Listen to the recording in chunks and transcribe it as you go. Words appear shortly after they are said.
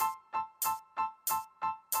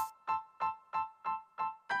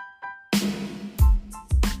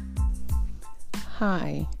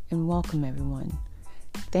Hi, and welcome everyone.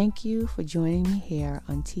 Thank you for joining me here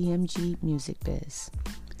on TMG Music Biz.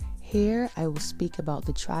 Here I will speak about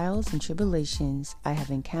the trials and tribulations I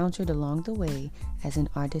have encountered along the way as an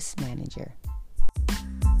artist manager.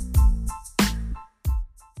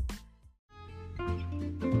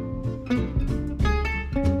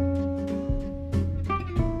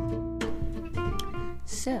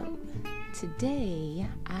 So, today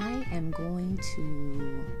I am going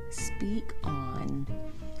to speak on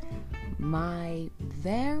my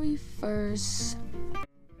very first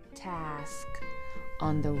task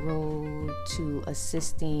on the road to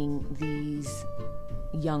assisting these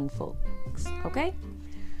young folks, okay?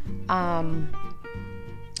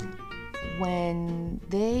 When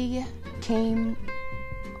they came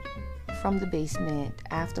from the basement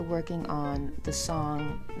after working on the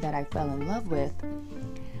song that I fell in love with,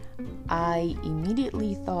 I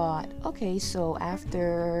immediately thought, okay, so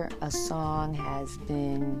after a song has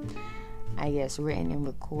been, written and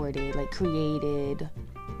recorded, created,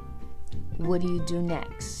 what do you do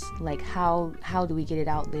next? How do we get it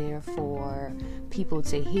out there for people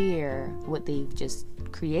to hear what they've just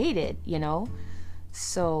created,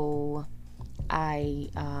 So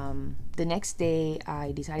the next day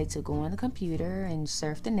I decided to go on the computer and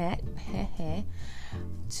surf the net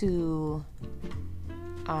to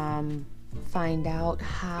find out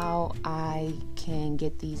how I can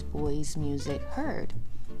get these boys' music heard.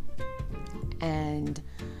 And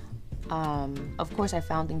of course I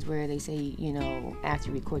found things where they say, after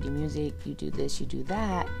you record your music, you do this, you do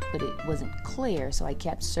that, but it wasn't clear. So I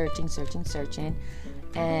kept searching,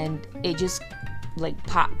 and it just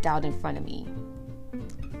popped out in front of me.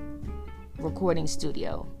 Recording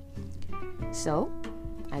studio. So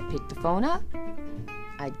I picked the phone up,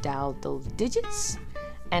 I dialed those digits,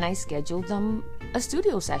 and I scheduled them a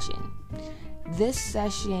studio session. This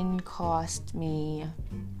session cost me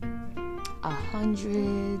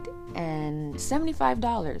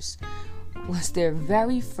 $175. Was their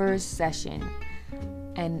very first session.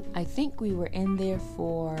 And I think we were in there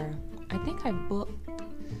for, I booked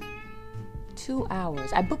 2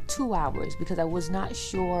 hours. I booked 2 hours because I was not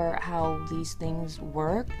sure how these things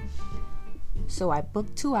work. So I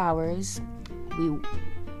booked 2 hours. We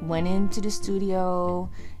went into the studio.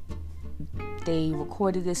 They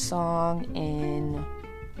recorded this song in,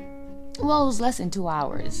 it was less than 2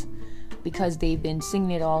 hours because they've been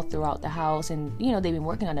singing it all throughout the house, and they've been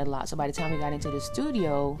working on it a lot. So by the time we got into the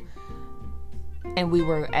studio, and we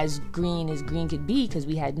were as green could be because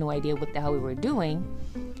we had no idea what the hell we were doing,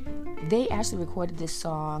 they actually recorded this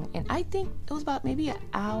song, and I think it was about maybe an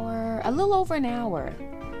hour, a little over an hour.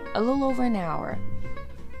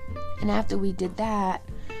 And after we did that,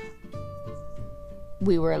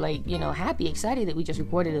 we were happy, excited that we just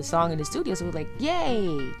recorded a song in the studio. So we were like,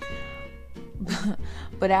 yay!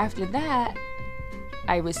 But after that,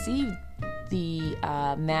 I received the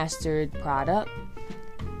mastered product,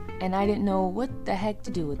 and I didn't know what the heck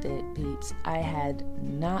to do with it, peeps. I had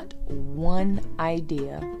not one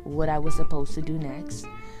idea what I was supposed to do next.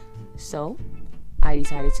 So I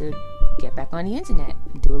decided to get back on the internet,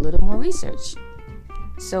 do a little more research.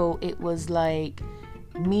 So it was like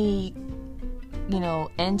me,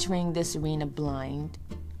 entering this arena blind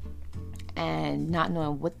and not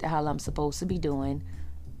knowing what the hell I'm supposed to be doing.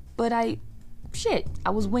 But I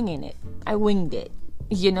was winging it. I winged it,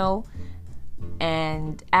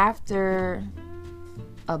 And after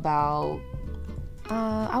about,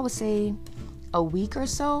 I would say a week or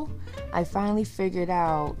so, I finally figured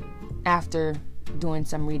out, after doing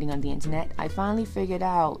some reading on the internet, I finally figured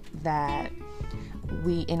out that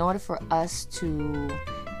in order for us to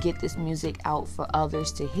get this music out for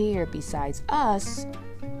others to hear besides us,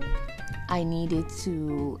 I needed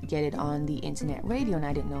to get it on the internet radio, and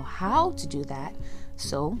I didn't know how to do that.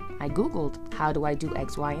 So I Googled, how do I do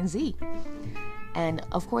X, Y, and Z? And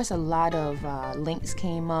of course, a lot of links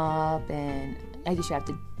came up, and I guess you have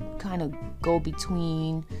to kind of go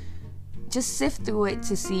between, just sift through it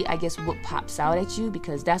to see, what pops out at you,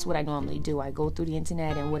 because that's what I normally do. I go through the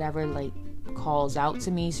internet, and whatever calls out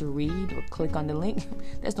to me to read or click on the link,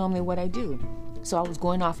 that's normally what I do. So I was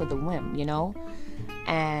going off of the whim,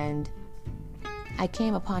 and I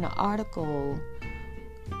came upon an article,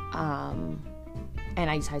 and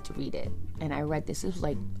I decided to read it. And I read this. It was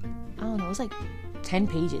it was 10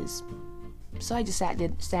 pages. So I just sat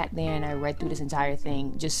there and I read through this entire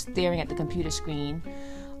thing, just staring at the computer screen.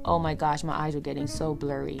 Oh my gosh, my eyes were getting so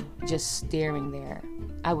blurry, just staring there.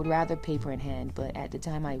 I would rather paper in hand, but at the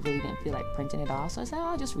time I really didn't feel like printing it off. So I said,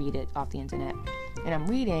 I'll just read it off the internet. And I'm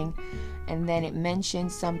reading, and then it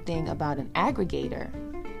mentioned something about an aggregator.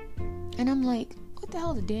 And I'm like, what the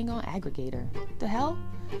hell is a dang on aggregator? the hell?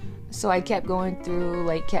 So I kept going through,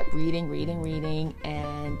 like, kept reading,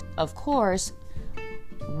 and of course,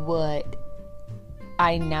 what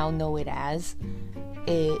I now know it as,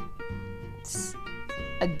 it's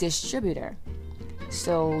a distributor.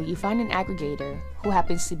 So you find an aggregator who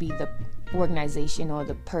happens to be the organization or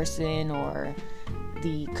the person or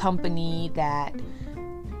the company that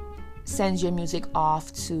sends your music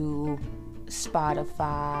off to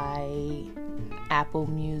Spotify, Apple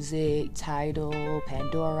Music, Tidal,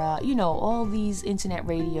 Pandora, all these internet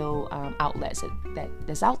radio outlets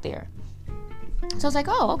that's out there. So I was like,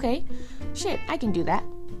 oh, okay, shit, I can do that.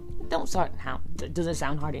 Doesn't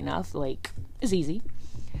sound hard enough. Like, it's easy.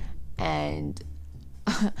 And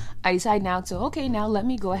I decide now let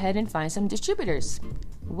me go ahead and find some distributors.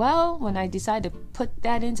 Well, when I decided to put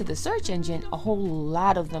that into the search engine, a whole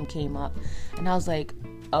lot of them came up. And I was like,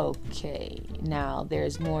 okay, now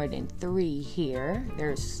there's more than 3 here.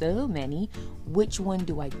 There's so many. Which one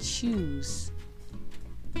do I choose?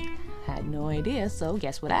 Had no idea, so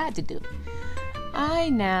guess what I had to do? I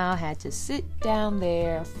now had to sit down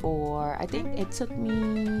there for, I think it took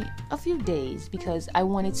me a few days because I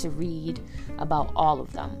wanted to read about all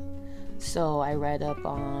of them. So I read up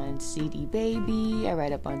on CD Baby, I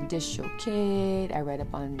read up on DistroKid, I read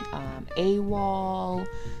up on AWOL,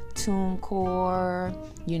 TuneCore,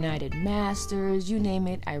 United Masters, you name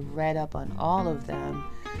it. I read up on all of them.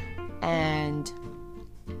 And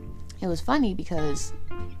it was funny because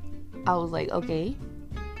I was like, okay,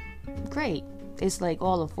 great. It's like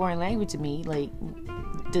all a foreign language to me. Like,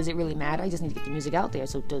 does it really matter? I just need to get the music out there.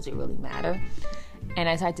 So does it really matter? And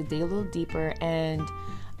I decided to dig a little deeper, and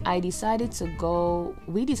we decided to go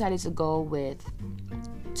with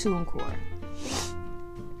TuneCore.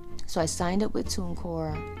 So I signed up with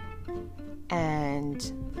TuneCore,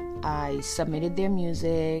 and I submitted their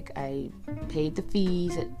music. I paid the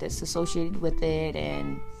fees that's associated with it,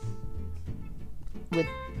 and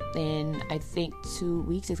within, I think, 2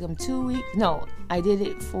 weeks. It's come 2 weeks. No, I did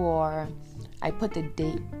it for, I put the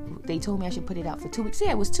date. They told me I should put it out for 2 weeks.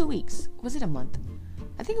 Yeah, it was 2 weeks. Was it a month?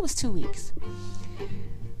 I think it was 2 weeks.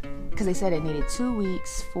 Because they said it needed 2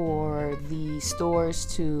 weeks for the stores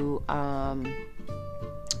to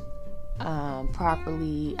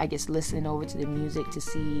properly, I guess, listen over to the music to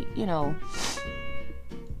see,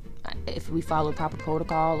 if we follow proper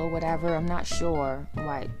protocol or whatever. I'm not sure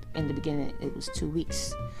why in the beginning it was 2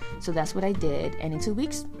 weeks. So that's what I did, and in 2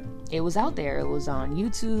 weeks it was out there. It was on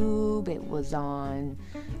YouTube, it was on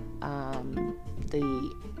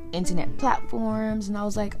the internet platforms, and I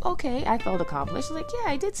was like, okay, I felt accomplished. I was like,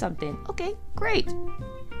 yeah, I did something. Okay, great.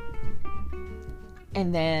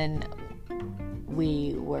 And then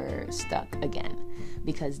we were stuck again,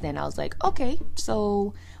 because then I was like, okay,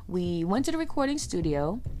 so we went to the recording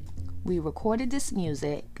studio, we recorded this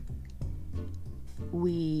music,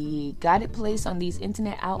 we got it placed on these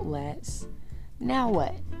internet outlets. Now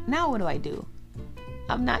what? Now what do I do?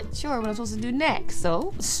 I'm not sure what I'm supposed to do next.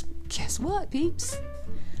 So guess what, peeps?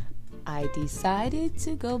 I decided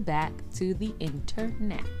to go back to the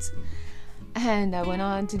internet. And I went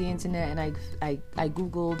on to the internet, and I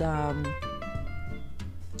googled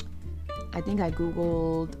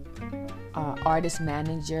artist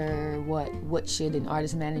manager. What should an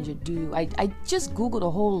artist manager do? I just googled a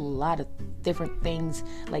whole lot of different things,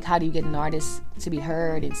 like how do you get an artist to be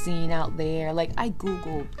heard and seen out there. Like, I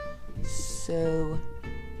googled so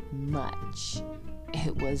much.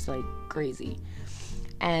 It was like crazy.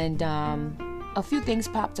 And a few things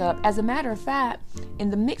popped up. As a matter of fact, in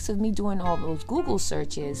the mix of me doing all those Google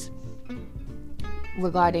searches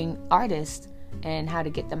regarding artists and how to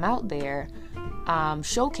get them out there,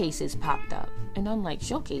 showcases popped up. And I'm like,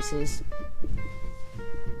 showcases?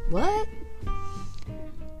 What?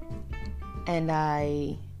 And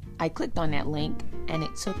I clicked on that link, and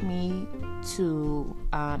it took me to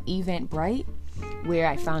Eventbrite, where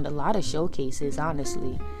I found a lot of showcases,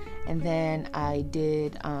 honestly. And then I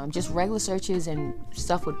did just regular searches, and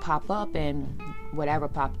stuff would pop up, and whatever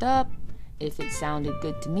popped up, if it sounded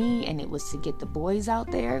good to me and it was to get the boys out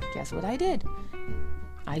there, guess what I did?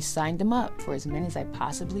 I signed them up for as many as I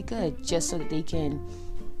possibly could, just so that they can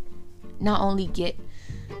not only get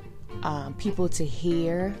people to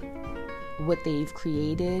hear what they've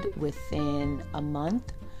created within a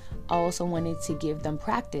month. I also wanted to give them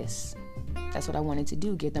practice. That's what I wanted to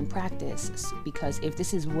do, give them practice. Because if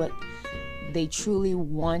this is what they truly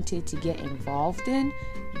wanted to get involved in,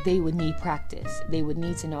 they would need practice. They would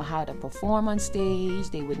need to know how to perform on stage.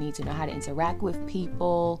 They would need to know how to interact with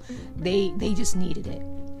people. They just needed it.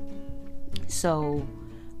 So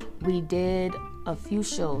we did a few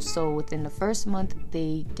shows. So within the first month,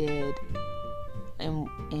 they did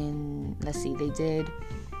in let's see, they did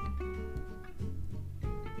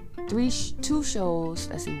two shows.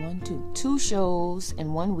 Let's see, two shows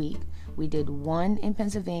in 1 week. We did one in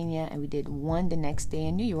Pennsylvania and we did one the next day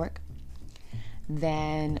in New York.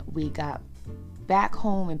 Then we got back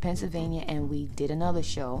home in Pennsylvania and we did another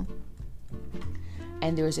show.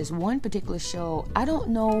 And there was this one particular show. I don't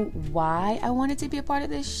know why I wanted to be a part of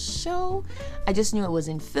this show. I just knew it was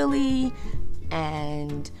in Philly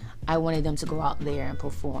and I wanted them to go out there and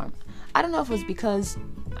perform. I don't know if it was because,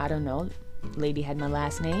 I don't know, lady had my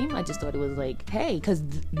last name. I just thought it was like, hey, because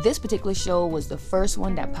this particular show was the first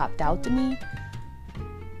one that popped out to me.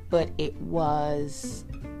 But it was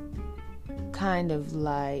kind of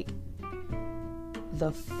like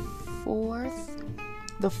the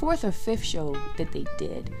fourth or fifth show that they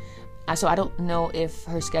did. So I don't know if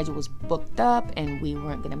her schedule was booked up and we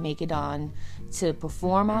weren't going to make it on to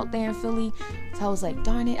perform out there in Philly. So I was like,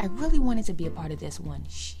 darn it, I really wanted to be a part of this one.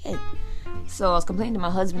 Shit. So I was complaining to my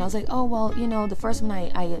husband. I was like, oh, well, the first one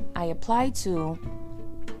I applied to,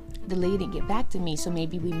 the lady didn't get back to me, so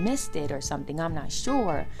maybe we missed it or something. I'm not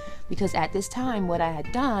sure. Because at this time, what I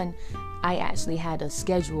had done, I actually had a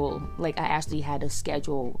schedule,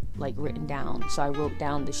 written down. So I wrote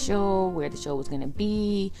down the show, where the show was going to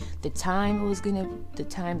be, the time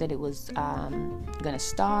that it was going to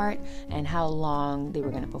start, and how long they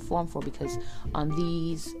were going to perform for. Because on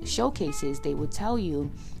these showcases, they would tell you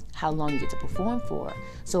how long you get to perform for.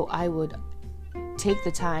 So I would take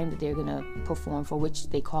the time that they're going to perform for, which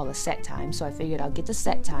they call a set time. So I figured I'll get the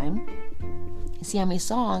set time and see how many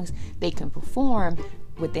songs they can perform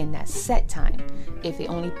within that set time. If they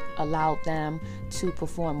only allowed them to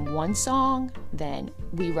perform one song, then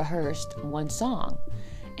we rehearsed one song.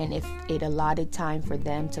 And if it allotted time for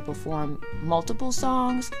them to perform multiple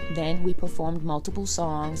songs, then we performed multiple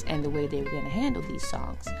songs and the way they were going to handle these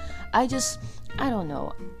songs. I don't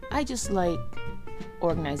know. I just like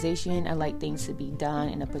organization. I like things to be done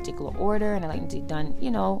in a particular order, and I like them to be done,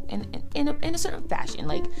 in a certain fashion.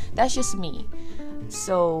 Like, that's just me.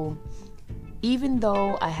 So even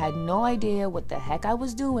though I had no idea what the heck I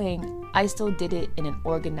was doing, I still did it in an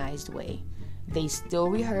organized way. They still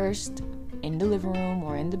rehearsed in the living room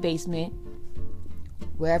or in the basement,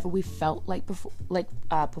 wherever we felt like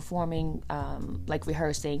performing, like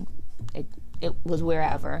rehearsing. It was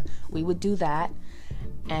wherever. We would do that,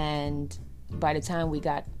 and by the time we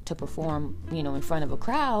got to perform, in front of a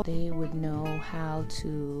crowd, they would know how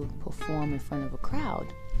to perform in front of a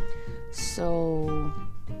crowd. So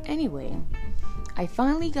anyway, I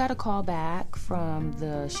finally got a call back from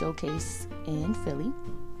the showcase in Philly,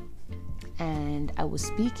 and I was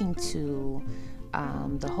speaking to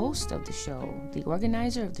the host of the show, the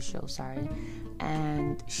organizer of the show,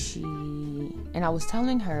 and I was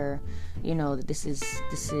telling her, that this is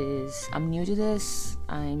I'm new to this.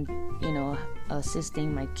 I'm,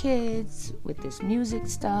 assisting my kids with this music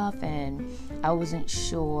stuff, and I wasn't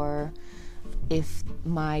sure if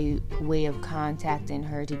my way of contacting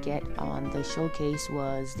her to get on the showcase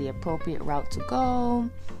was the appropriate route to go,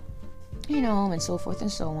 and so forth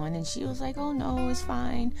and so on. And she was like, oh no, it's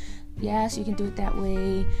fine. Yes, you can do it that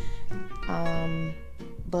way.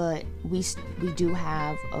 But we do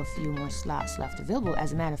have a few more slots left available.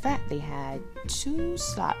 As a matter of fact, they had 2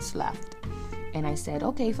 slots left. And I said,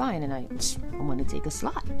 okay, fine. And I want to take a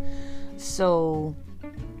slot. So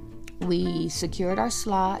we secured our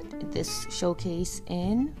slot at this showcase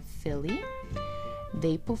in Philly.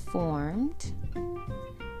 They performed.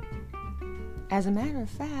 As a matter of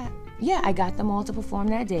fact, I got them all to perform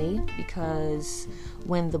that day, because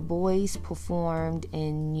when the boys performed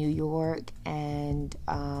in New York and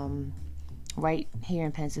right here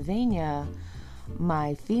in Pennsylvania,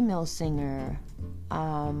 my female singer,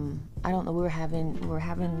 I don't know, we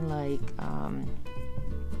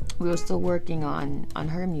were still working on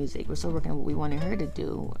her music. We're still working on what we wanted her to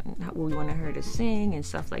do, what we wanted her to sing and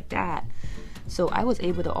stuff like that. So I was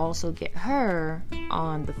able to also get her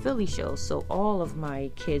on the Philly show. So all of my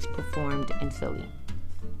kids performed in Philly.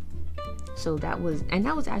 So that was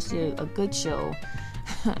actually a good show.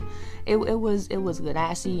 it was good.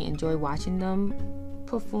 I actually enjoyed watching them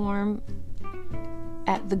perform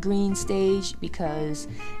at the green stage, because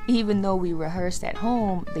even though we rehearsed at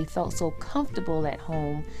home, they felt so comfortable at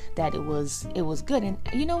home that it was good. And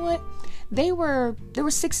you know what? They were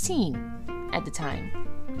 16 at the time.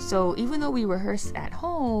 So even though we rehearsed at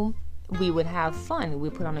home, we would have fun. We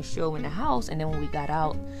put on a show in the house, and then when we got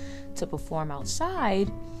out to perform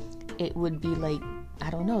outside, it would be like I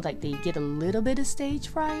don't know, like they get a little bit of stage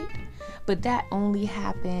fright. But that only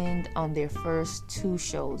happened on their first 2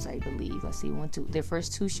 shows, I believe. Let's see, their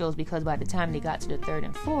first 2 shows, because by the time they got to the 3rd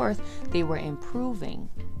and 4th, they were improving.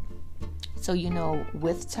 So,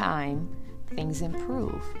 with time, things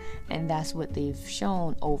improve. And that's what they've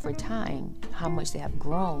shown over time, how much they have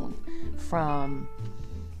grown from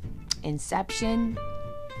inception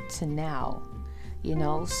to now,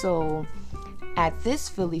 So at this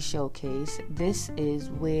Philly showcase, this is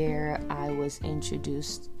where I was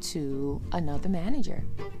introduced to another manager.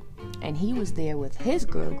 And he was there with his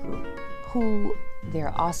girl group, who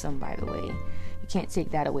they're awesome, by the way. You can't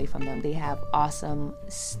take that away from them. They have awesome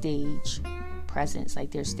stage presence,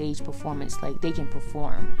 like their stage performance, like they can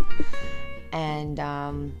perform. And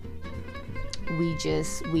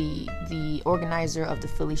the organizer of the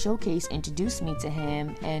Philly showcase introduced me to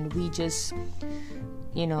him, and we just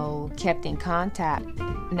kept in contact.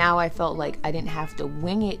 Now I felt like I didn't have to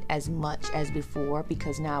wing it as much as before,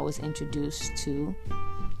 because now I was introduced to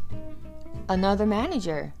another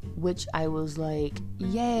manager, which I was like,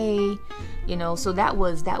 yay, so that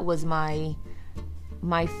was my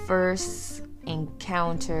first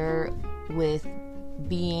encounter with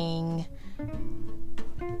being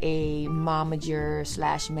a momager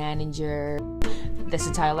 / manager. That's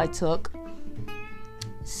the title I took.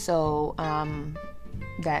 So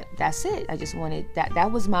that's it. I just wanted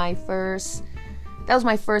that was my first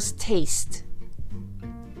taste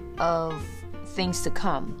of things to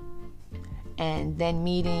come. And then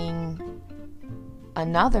meeting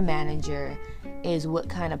another manager is what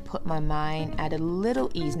kind of put my mind at a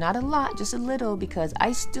little ease. Not a lot, just a little, because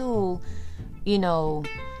I still,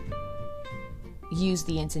 use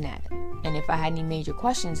the internet. And if I had any major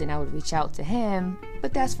questions, then I would reach out to him.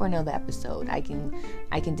 But that's for another episode. I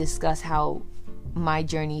can discuss how my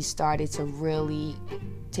journey started to really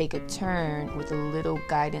take a turn with a little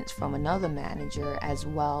guidance from another manager, as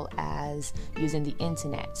well as using the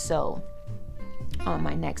internet. So on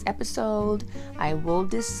my next episode, I will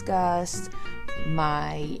discuss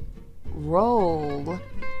my role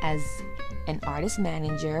as an artist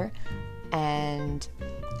manager and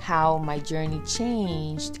how my journey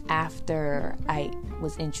changed after I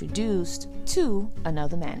was introduced to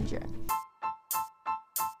another manager.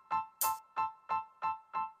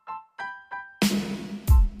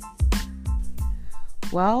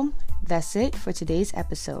 Well, that's it for today's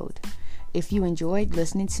episode. If you enjoyed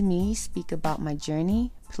listening to me speak about my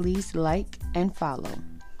journey, please like and follow.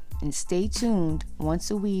 And stay tuned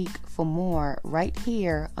once a week for more right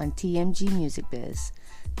here on TMG Music Biz.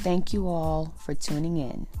 Thank you all for tuning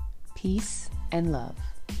in. Peace and love.